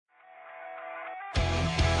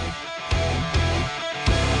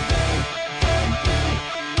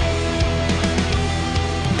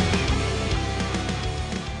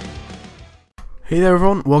Hey there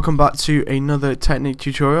everyone, welcome back to another Technic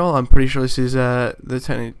tutorial. I'm pretty sure this is the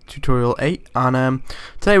Technic tutorial 8, and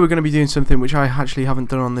today we're going to be doing something which I actually haven't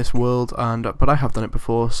done on this world, but I have done it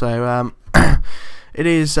before. So it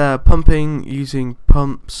is pumping using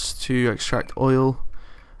pumps to extract oil,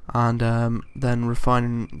 and then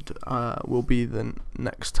refining will be the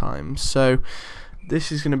next time. So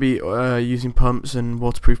this is going to be using pumps and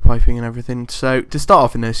waterproof piping and everything. So to start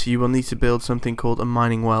off in this, you will need to build something called a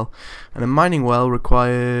mining well, and a mining well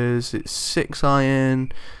requires 6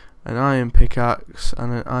 iron, an iron pickaxe,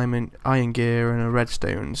 and an iron gear, and a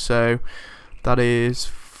redstone. So that is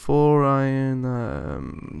 4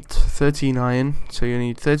 iron, 13 iron. So you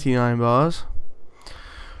need 13 iron bars.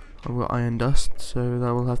 I've got iron dust, so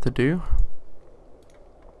that will have to do.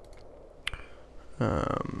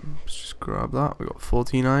 Let's just grab that. We've got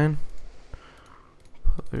 14 iron.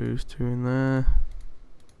 Put those 2 in there.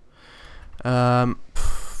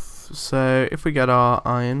 So if we get our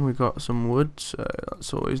iron, we've got some wood, so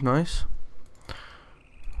that's always nice.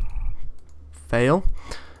 Fail.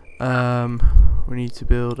 We need to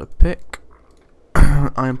build a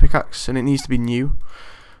iron pickaxe, and it needs to be new.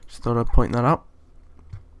 Just thought I'd point that out.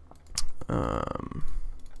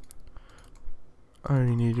 I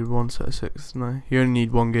only needed 1 set of 6, didn't I? You only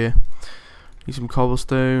need 1 gear. Need some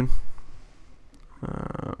cobblestone.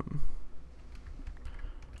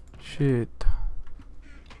 Shit.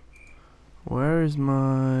 Where is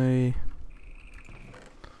my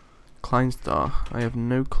Klein star? I have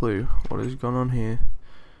no clue what has gone on here.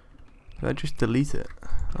 Did I just delete it?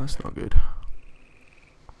 That's not good.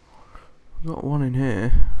 I've got 1 in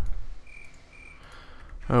here.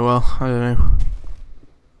 Oh well, I don't know.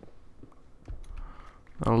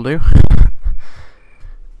 That'll do.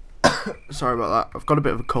 Sorry about that. I've got a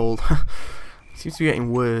bit of a cold. It seems to be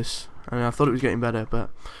getting worse. I mean, I thought it was getting better,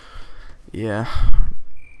 but yeah,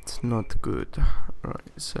 it's not good.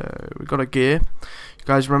 Right, so we got a gear. You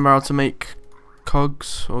guys remember how to make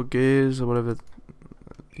cogs or gears or whatever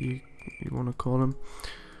you want to call them?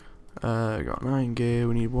 We got an iron gear.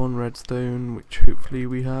 We need 1 redstone, which hopefully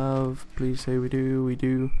we have. Please say we do. We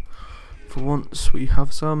do. For once, we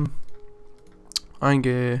have some. Iron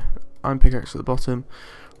gear, iron pickaxe at the bottom,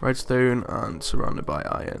 redstone, and surrounded by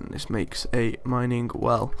iron. This makes a mining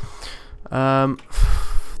well.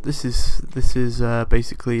 This is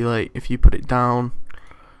basically like, if you put it down,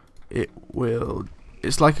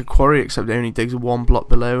 it's like a quarry, except it only digs 1 block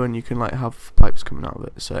below, and you can like have pipes coming out of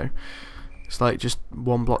it. So it's like just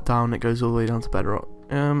 1 block down, it goes all the way down to bedrock.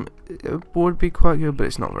 It would be quite good, but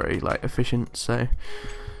it's not very like efficient. So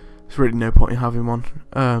there's really no point in having one.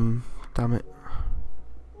 Damn it.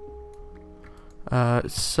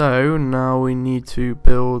 So now we need to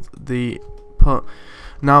build the pump.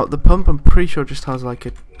 Now the pump, I'm pretty sure, just has like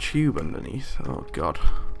a tube underneath. Oh god.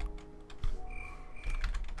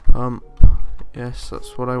 Pump. Yes,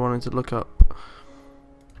 that's what I wanted to look up.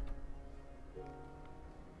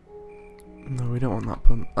 No, we don't want that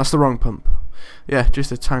pump. That's the wrong pump. Yeah,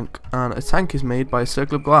 just a tank. And a tank is made by a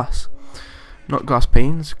circle of glass. Not glass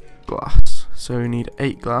panes, glass. So we need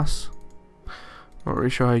 8 glass. Not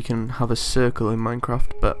really sure how you can have a circle in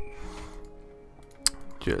Minecraft, but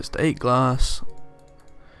just 8 glass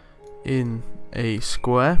in a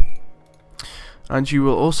square. And you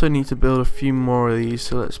will also need to build a few more of these,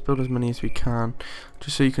 so let's build as many as we can,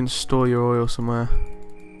 just so you can store your oil somewhere.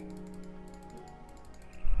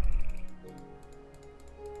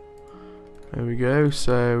 There we go,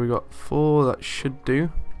 so we got 4, that should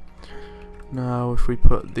do. Now if we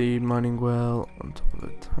put the mining well on top of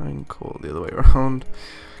the tank, or the other way around,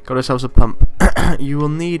 got ourselves a pump. You will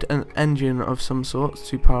need an engine of some sort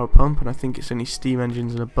to power a pump, and I think it's only steam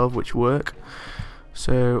engines and above which work.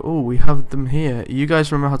 So, oh, we have them here. You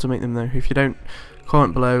guys remember how to make them though? If you don't,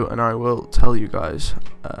 comment below and I will tell you guys.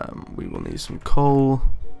 We will need some coal.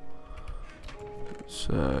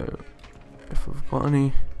 So, if I've got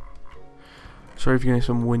any. Sorry if you're getting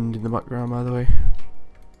some wind in the background, by the way.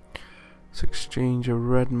 Let's exchange a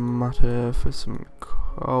red matter for some.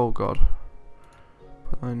 Oh god.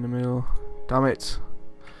 Put that in the middle. Damn it.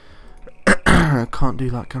 I can't do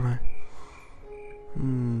that, can I?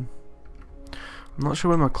 I'm not sure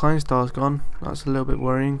where my Klein star's gone. That's a little bit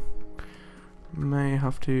worrying. May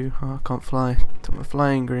have to. Oh, I can't fly. Took my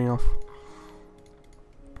flying green off.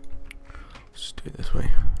 Let's do it this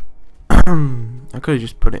way. I could have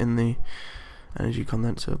just put it in the energy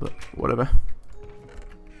condenser, but whatever.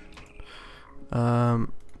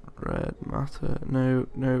 Red matter. No.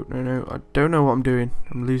 I don't know what I'm doing.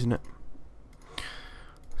 I'm losing it.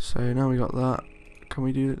 So now we got that. Can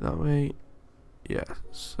we do it that way? Yeah.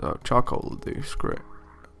 So charcoal will do. Screw it.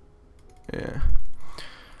 Yeah.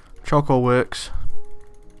 Charcoal works.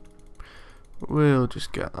 We'll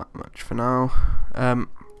just get that much for now.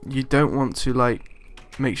 You don't want to like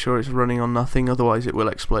make sure it's running on nothing, otherwise it will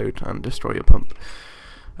explode and destroy your pump.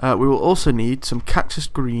 We will also need some cactus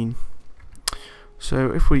green.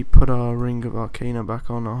 So if we put our ring of arcana back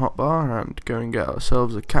on our hotbar and go and get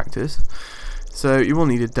ourselves a cactus. So you will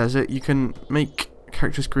need a desert. You can make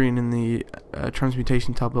cactus green in the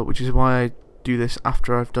transmutation tablet, which is why I do this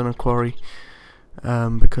after I've done a quarry,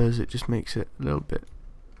 because it just makes it a little bit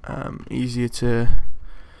easier to.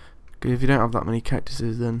 Because if you don't have that many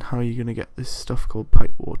cactuses, then how are you going to get this stuff called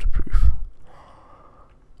pipe waterproof?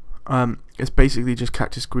 It's basically just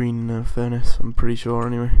cactus green in a furnace, I'm pretty sure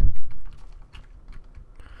anyway.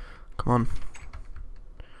 Come on.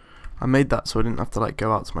 I made that so I didn't have to like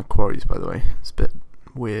go out to my quarries, by the way. It's a bit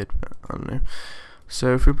weird, but I don't know.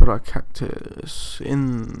 So if we put our cactus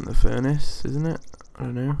in the furnace, isn't it? I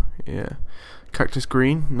don't know. Yeah. Cactus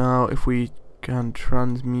green. Now if we can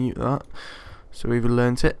transmute that, so we've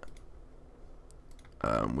learnt it.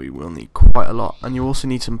 We will need quite a lot, and you also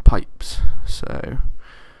need some pipes, so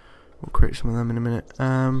we'll create some of them in a minute.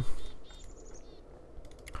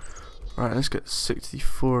 Right, let's get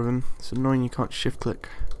 64 of them. It's annoying you can't shift click.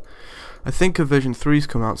 I think a version 3's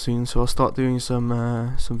come out soon, so I'll start doing some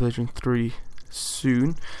version 3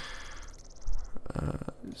 soon.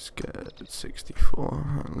 Let's get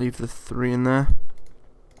 64. I'll leave the 3 in there.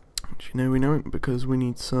 Do you know we know it? Because we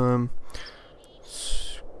need some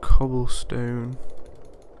cobblestone.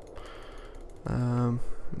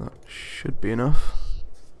 That should be enough.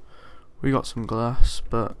 We got some glass,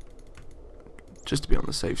 but just to be on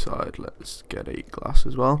the safe side, let's get 8 glass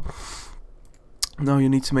as well. Now you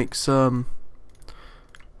need to make some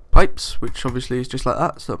pipes, which obviously is just like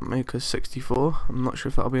that, so that'll make us 64. I'm not sure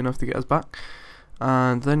if that'll be enough to get us back.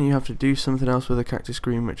 And then you have to do something else with the cactus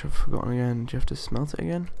green, which I've forgotten again. Do you have to smelt it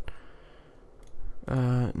again?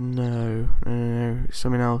 No, it's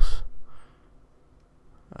something else.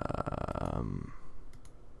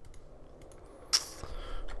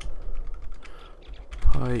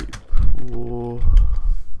 Pipe war.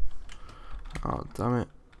 Oh damn it!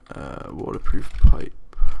 Waterproof pipe.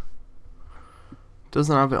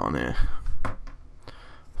 Doesn't have it on here.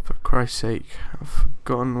 For Christ's sake, I've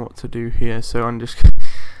forgotten what to do here. So I'm just.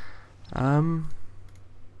 Oh,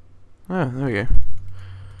 there we go.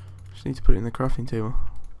 Just need to put it in the crafting table.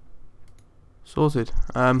 Sorted.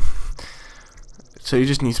 So you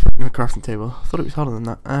just need to put it in the crafting table. I thought it was harder than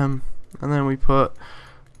that. And then we put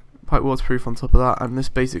pipe waterproof on top of that, and this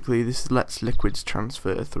lets liquids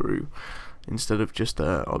transfer through instead of just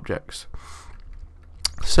objects.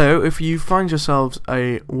 So if you find yourselves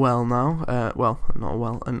a well now, well, not a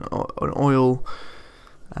well, an oil,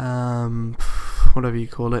 whatever you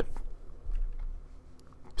call it,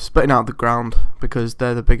 spitting out the ground, because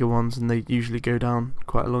they're the bigger ones and they usually go down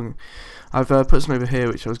quite a long. I've put some over here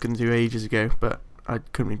which I was going to do ages ago, but I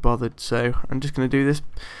couldn't be bothered, so I'm just going to do this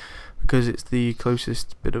because it's the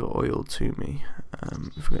closest bit of oil to me.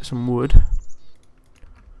 If we get some wood,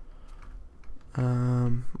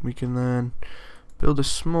 we can then build a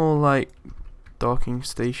small like docking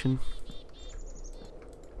station.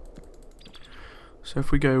 So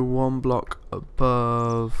if we go 1 block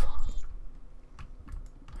above,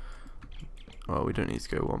 well, we don't need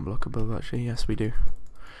to go 1 block above actually, yes we do.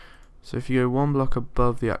 So if you go 1 block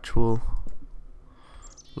above the actual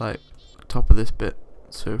like top of this bit,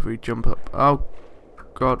 so if we jump up, oh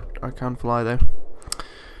god, I can fly though,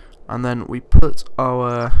 and then we put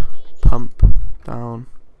our pump down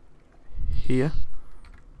here.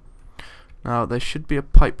 Now there should be a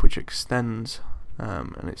pipe which extends,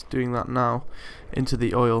 and it's doing that now into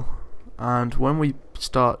the oil, and when we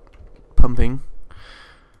start pumping,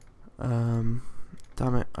 damn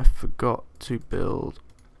it, I forgot to build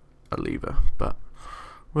a lever, but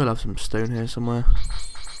we'll have some stone here somewhere.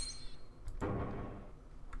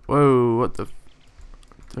 Whoa, what the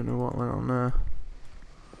don't know what went on there.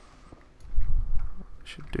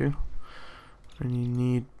 Should do. Only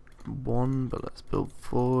need 1, but let's build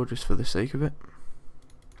 4 just for the sake of it.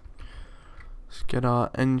 Let's get our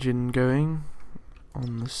engine going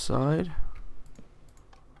on the side.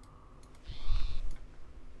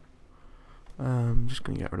 I'm just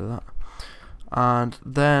going to get rid of that. And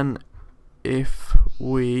then if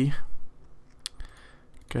we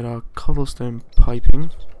get our cobblestone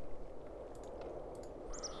piping,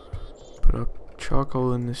 put our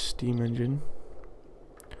charcoal in the steam engine,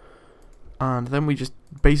 and then we just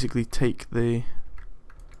basically take the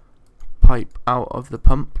pipe out of the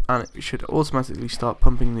pump and it should automatically start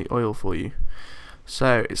pumping the oil for you.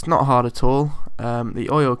 So it's not hard at all. The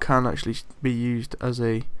oil can actually be used as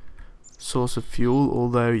a source of fuel,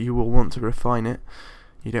 although you will want to refine it.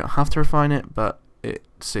 You don't have to refine it, but it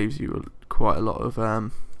saves you quite a lot of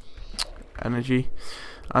energy.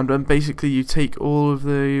 And then basically you take all of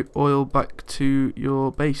the oil back to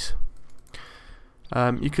your base.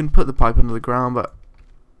 You can put the pipe under the ground, but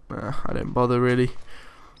I don't bother really.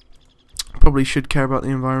 Probably should care about the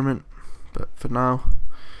environment, but for now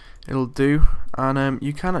it'll do. And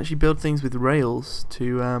you can actually build things with rails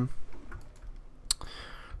to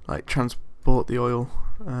like transport the oil,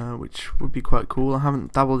 which would be quite cool. I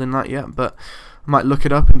haven't dabbled in that yet, but I might look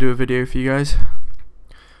it up and do a video for you guys.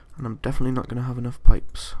 And I'm definitely not going to have enough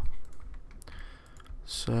pipes,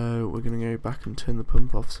 so we're going to go back and turn the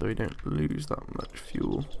pump off so we don't lose that much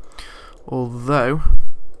fuel. Although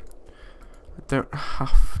I don't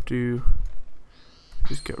have to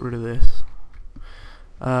just get rid of this.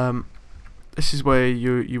 This is where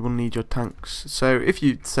you will need your tanks. So if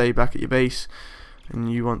you say back at your base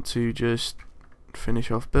and you want to just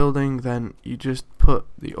finish off building, then you just put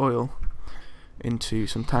the oil into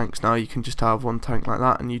some tanks. Now you can just have one tank like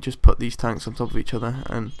that, and you just put these tanks on top of each other,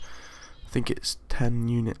 and I think it's 10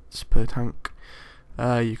 units per tank.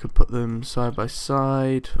 You could put them side by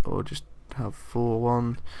side or just have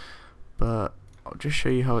 4-1, but I'll just show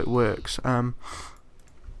you how it works.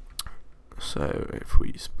 So if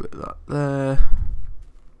we split that there,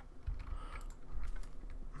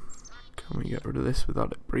 can we get rid of this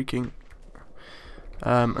without it breaking?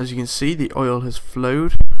 As you can see, the oil has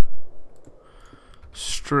flowed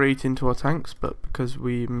straight into our tanks, but because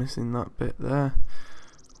we're missing that bit there,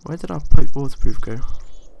 where did our pipe waterproof go?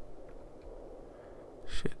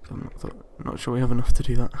 Shit, I'm not sure we have enough to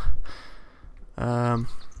do that.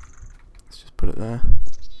 Let's just put it there.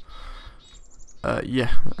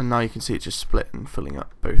 Yeah, and now you can see it just split and filling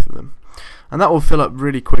up both of them, and that will fill up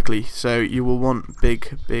really quickly. So you will want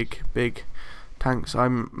big tanks. I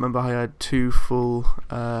remember I had 2 full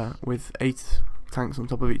with 8 tanks on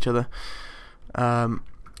top of each other.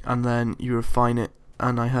 And then you refine it,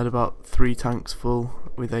 and I had about 3 tanks full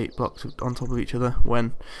with 8 blocks on top of each other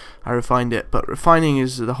when I refined it. But refining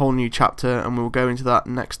is the whole new chapter, and we'll go into that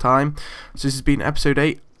next time. So this has been episode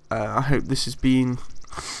 8. I hope this has been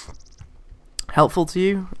helpful to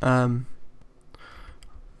you.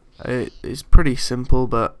 It's pretty simple,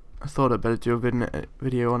 but I thought I'd better do a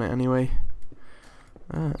video on it anyway.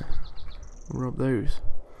 Rub those.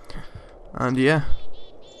 And yeah,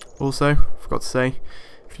 also forgot to say,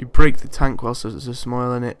 if you break the tank whilst there's a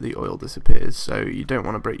smile in it, the oil disappears, so you don't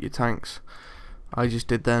want to break your tanks. I just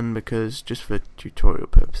did then because just for tutorial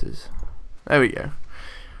purposes. There we go.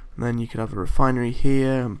 And then you could have a refinery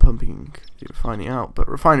here and pumping the refining out, but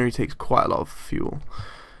refinery takes quite a lot of fuel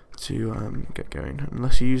to get going,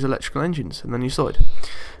 unless you use electrical engines, and then you're sorted.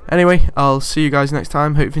 Anyway, I'll see you guys next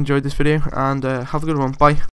time. Hope you've enjoyed this video, and have a good one. Bye.